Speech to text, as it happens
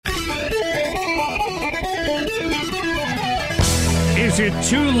Is it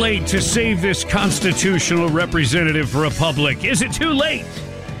too late to save this constitutional representative republic? Is it too late?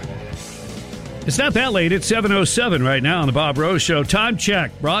 It's not that late. It's 7:07 right now on the Bob Rose Show. Time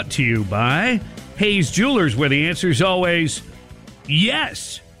check brought to you by Hayes Jewelers, where the answer is always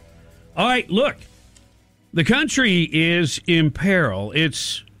yes. All right, look. The country is in peril.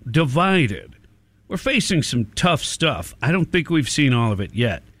 It's divided. We're facing some tough stuff. I don't think we've seen all of it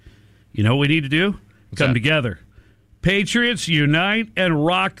yet. You know what we need to do? Come together. Patriots, unite and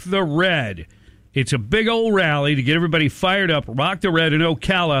rock the red. It's a big old rally to get everybody fired up. Rock the Red in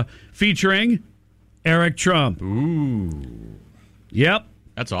Ocala, featuring Eric Trump. Ooh. Yep.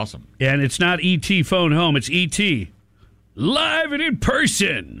 That's awesome. And it's not E.T. phone home. It's E.T. live and in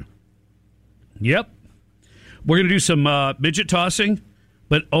person. Yep. We're going to do some midget tossing,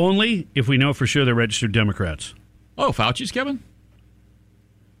 but only if we know for sure they're registered Democrats. Oh, Fauci's coming?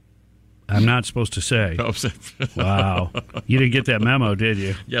 I'm not supposed to say. Wow. You didn't get that memo, did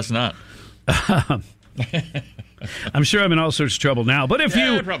you? Yes, not. I'm sure I'm in all sorts of trouble now. But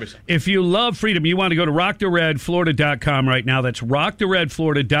if you love freedom, you want to go to rocktheredflorida.com right now. That's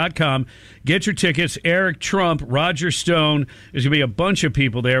rocktheredflorida.com. Get your tickets. Eric Trump, Roger Stone. There's going to be a bunch of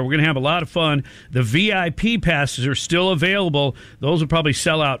people there. We're going to have a lot of fun. The VIP passes are still available. Those will probably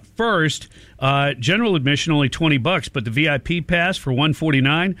sell out first. General admission only $20, but the VIP pass for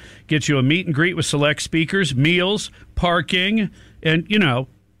 $149 gets you a meet and greet with select speakers, meals, parking, and, you know,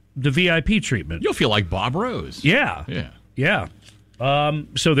 the VIP treatment. You'll feel like Bob Rose. Yeah.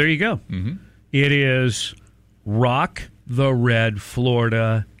 So there you go. Mm-hmm. It is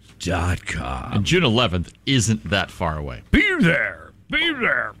rocktheredflorida.com. And June 11th isn't that far away. Be there.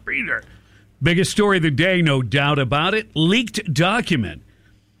 Biggest story of the day, no doubt about it. Leaked document.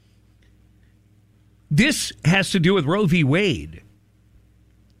 This has to do with Roe v. Wade.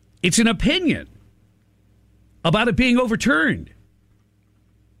 It's an opinion about it being overturned.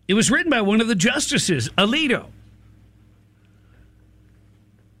 It was written by one of the justices, Alito.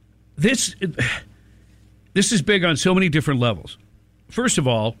 This is big on so many different levels. First of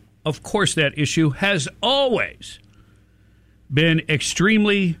all, of course, that issue has always been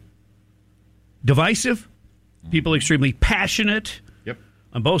extremely divisive, people extremely passionate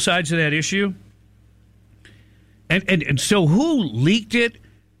on both sides of that issue. And so who leaked it?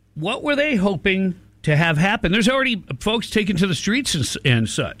 What were they hoping to have happen? There's already folks taken to the streets and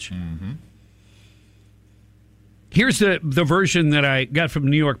such. Mm-hmm. Here's the version that I got from the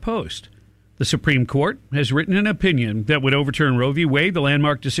New York Post. The Supreme Court has written an opinion that would overturn Roe v. Wade, the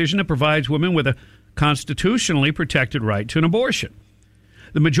landmark decision that provides women with a constitutionally protected right to an abortion.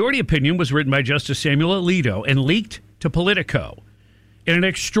 The majority opinion was written by Justice Samuel Alito and leaked to Politico. In an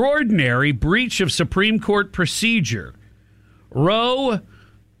extraordinary breach of Supreme Court procedure, Roe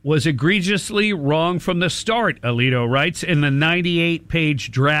was egregiously wrong from the start, Alito writes in the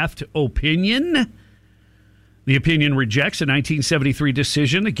 98-page draft opinion. The opinion rejects a 1973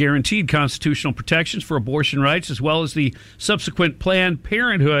 decision that guaranteed constitutional protections for abortion rights, as well as the subsequent Planned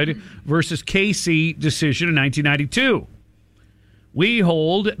Parenthood versus Casey decision in 1992. We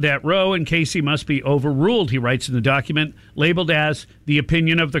hold that Roe and Casey must be overruled, he writes in the document, labeled as the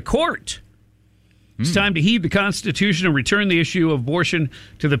opinion of the court. It's time to heed the Constitution and return the issue of abortion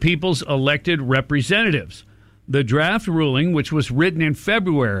to the people's elected representatives. The draft ruling, which was written in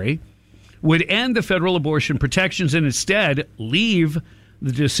February, would end the federal abortion protections and instead leave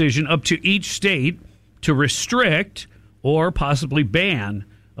the decision up to each state to restrict or possibly ban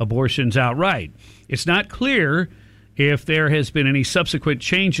abortions outright. It's not clear if there has been any subsequent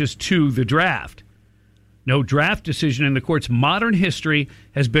changes to the draft. No draft decision in the court's modern history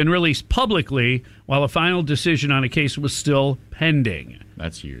has been released publicly, while a final decision on a case was still pending.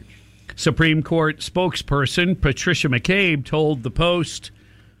 That's huge. Supreme Court spokesperson Patricia McCabe told the Post,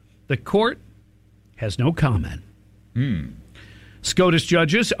 the court has no comment. SCOTUS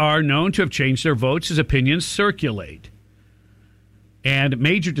judges are known to have changed their votes as opinions circulate. And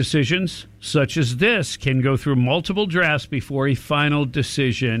major decisions such as this can go through multiple drafts before a final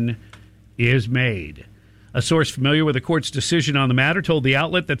decision is made. A source familiar with the court's decision on the matter told the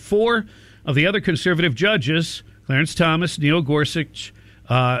outlet that 4 of the other conservative judges, Clarence Thomas, Neil Gorsuch,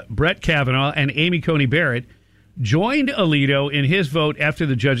 Brett Kavanaugh, and Amy Coney Barrett, joined Alito in his vote after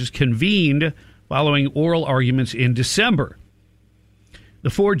the judges convened following oral arguments in December. The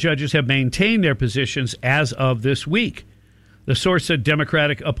 4 judges have maintained their positions as of this week. The source said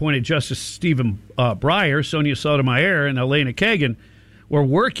Democratic-appointed Justice Stephen Breyer, Sonia Sotomayor, and Elena Kagan were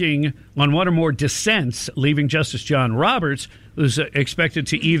working on one or more dissents, leaving Justice John Roberts, who's expected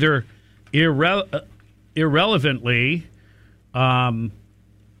to either irrelevantly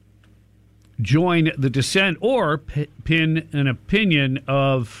join the dissent or pin an opinion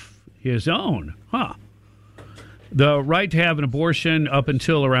of his own. The right to have an abortion up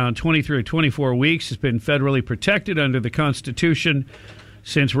until around 23 or 24 weeks has been federally protected under the Constitution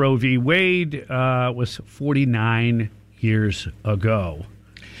since Roe v. Wade was 49 years ago.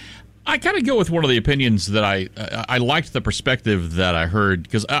 I kind of go with one of the opinions that I liked the perspective that I heard,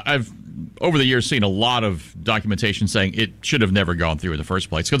 because I've over the years seen a lot of documentation saying it should have never gone through in the first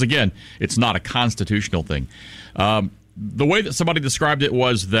place, because again, it's not a constitutional thing. The way that somebody described it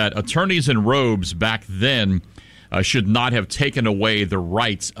was that attorneys in robes back then should not have taken away the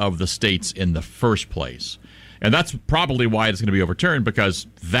rights of the states in the first place. And that's probably why it's going to be overturned, because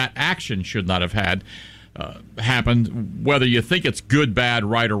that action should not have happened. Whether you think it's good, bad,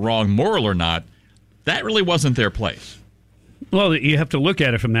 right, or wrong, moral or not, that really wasn't their place. Well, you have to look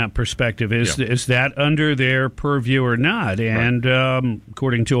at it from that perspective. Is that under their purview or not? And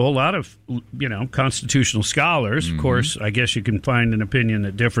according to a whole lot of constitutional scholars, of course, I guess you can find an opinion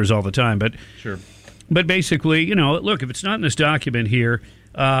that differs all the time. But sure. But basically, look, if it's not in this document here,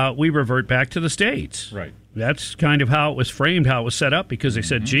 we revert back to the states. Right. That's kind of how it was framed, how it was set up, because they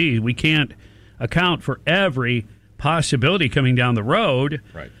said, gee, we can't account for every possibility coming down the road.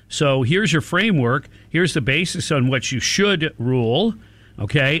 Right. So here's your framework. Here's the basis on what you should rule.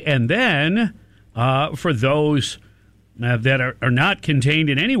 Okay. And then for those that are not contained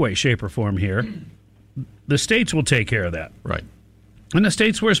in any way, shape, or form here, the states will take care of that. Right. And the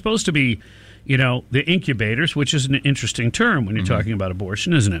states were supposed to be, the incubators, which is an interesting term when you're talking about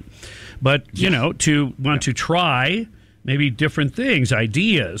abortion, isn't it? But, to want to try maybe different things,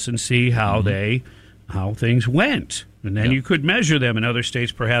 ideas, and see how things went. And then you could measure them, and other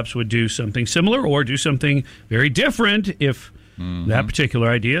states perhaps would do something similar or do something very different if that particular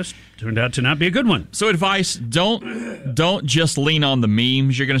idea turned out to not be a good one. So advice, don't just lean on the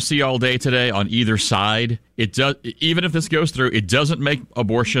memes you're going to see all day today on either side. It does, even if this goes through, it doesn't make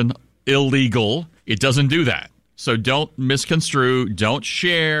abortion illegal. It doesn't do that. So don't misconstrue, don't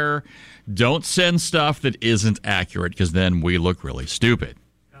share, don't send stuff that isn't accurate, because then we look really stupid.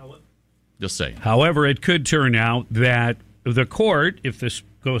 Just saying. However, it could turn out that the court, if this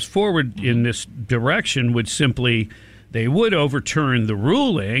goes forward in this direction, they would overturn the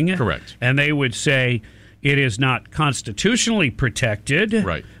ruling. Correct. And they would say it is not constitutionally protected,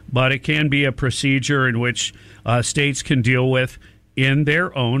 right, but it can be a procedure in which states can deal with in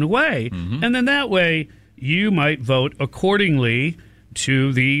their own way. And then that way, you might vote accordingly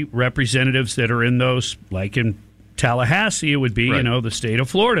to the representatives that are in those, like in Tallahassee, it would be, right, the state of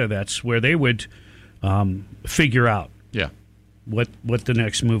Florida. That's where they would figure out what the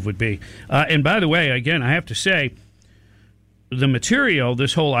next move would be. And by the way, again, I have to say, the material,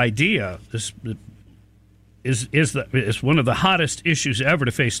 this whole idea, this is one of the hottest issues ever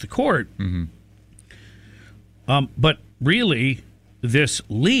to face the court. But really, this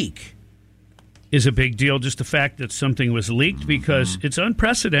leak is a big deal, just the fact that something was leaked, because it's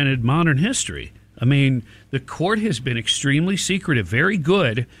unprecedented modern history. I mean, the court has been extremely secretive, very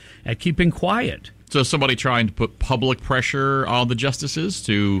good at keeping quiet. So somebody trying to put public pressure on the justices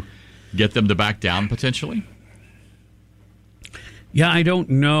to get them to back down, potentially? Yeah, I don't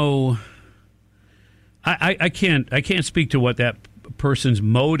know. I can't speak to what that person's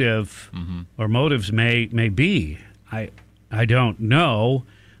motive or motives may be. I don't know.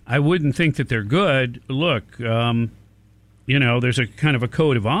 I wouldn't think that they're good. Look, there's a kind of a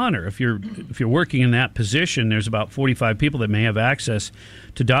code of honor. If you're working in that position, there's about 45 people that may have access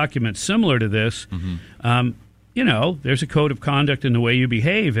to documents similar to this. There's a code of conduct in the way you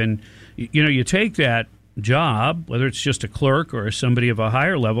behave, and you take that job, whether it's just a clerk or somebody of a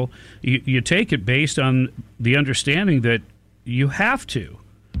higher level, you take it based on the understanding that you have to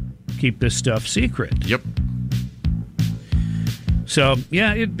keep this stuff secret. Yep. So,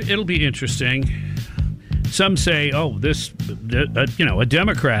 it'll be interesting. Some say, a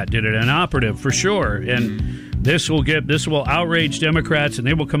Democrat did it, an operative for sure, and this will outrage Democrats, and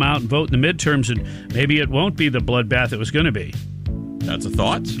they will come out and vote in the midterms, and maybe it won't be the bloodbath it was going to be. That's a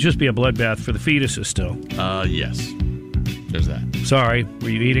thought. Just be a bloodbath for the fetuses still. Yes. There's that. Sorry, were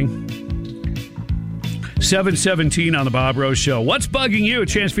you eating? 7:17 on the Bob Rose Show. What's bugging you? A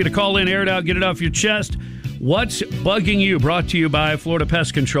chance for you to call in, air it out, get it off your chest. What's bugging you? Brought to you by Florida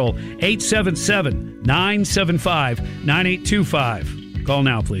Pest Control. 877-975-9825. Call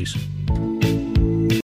now, please.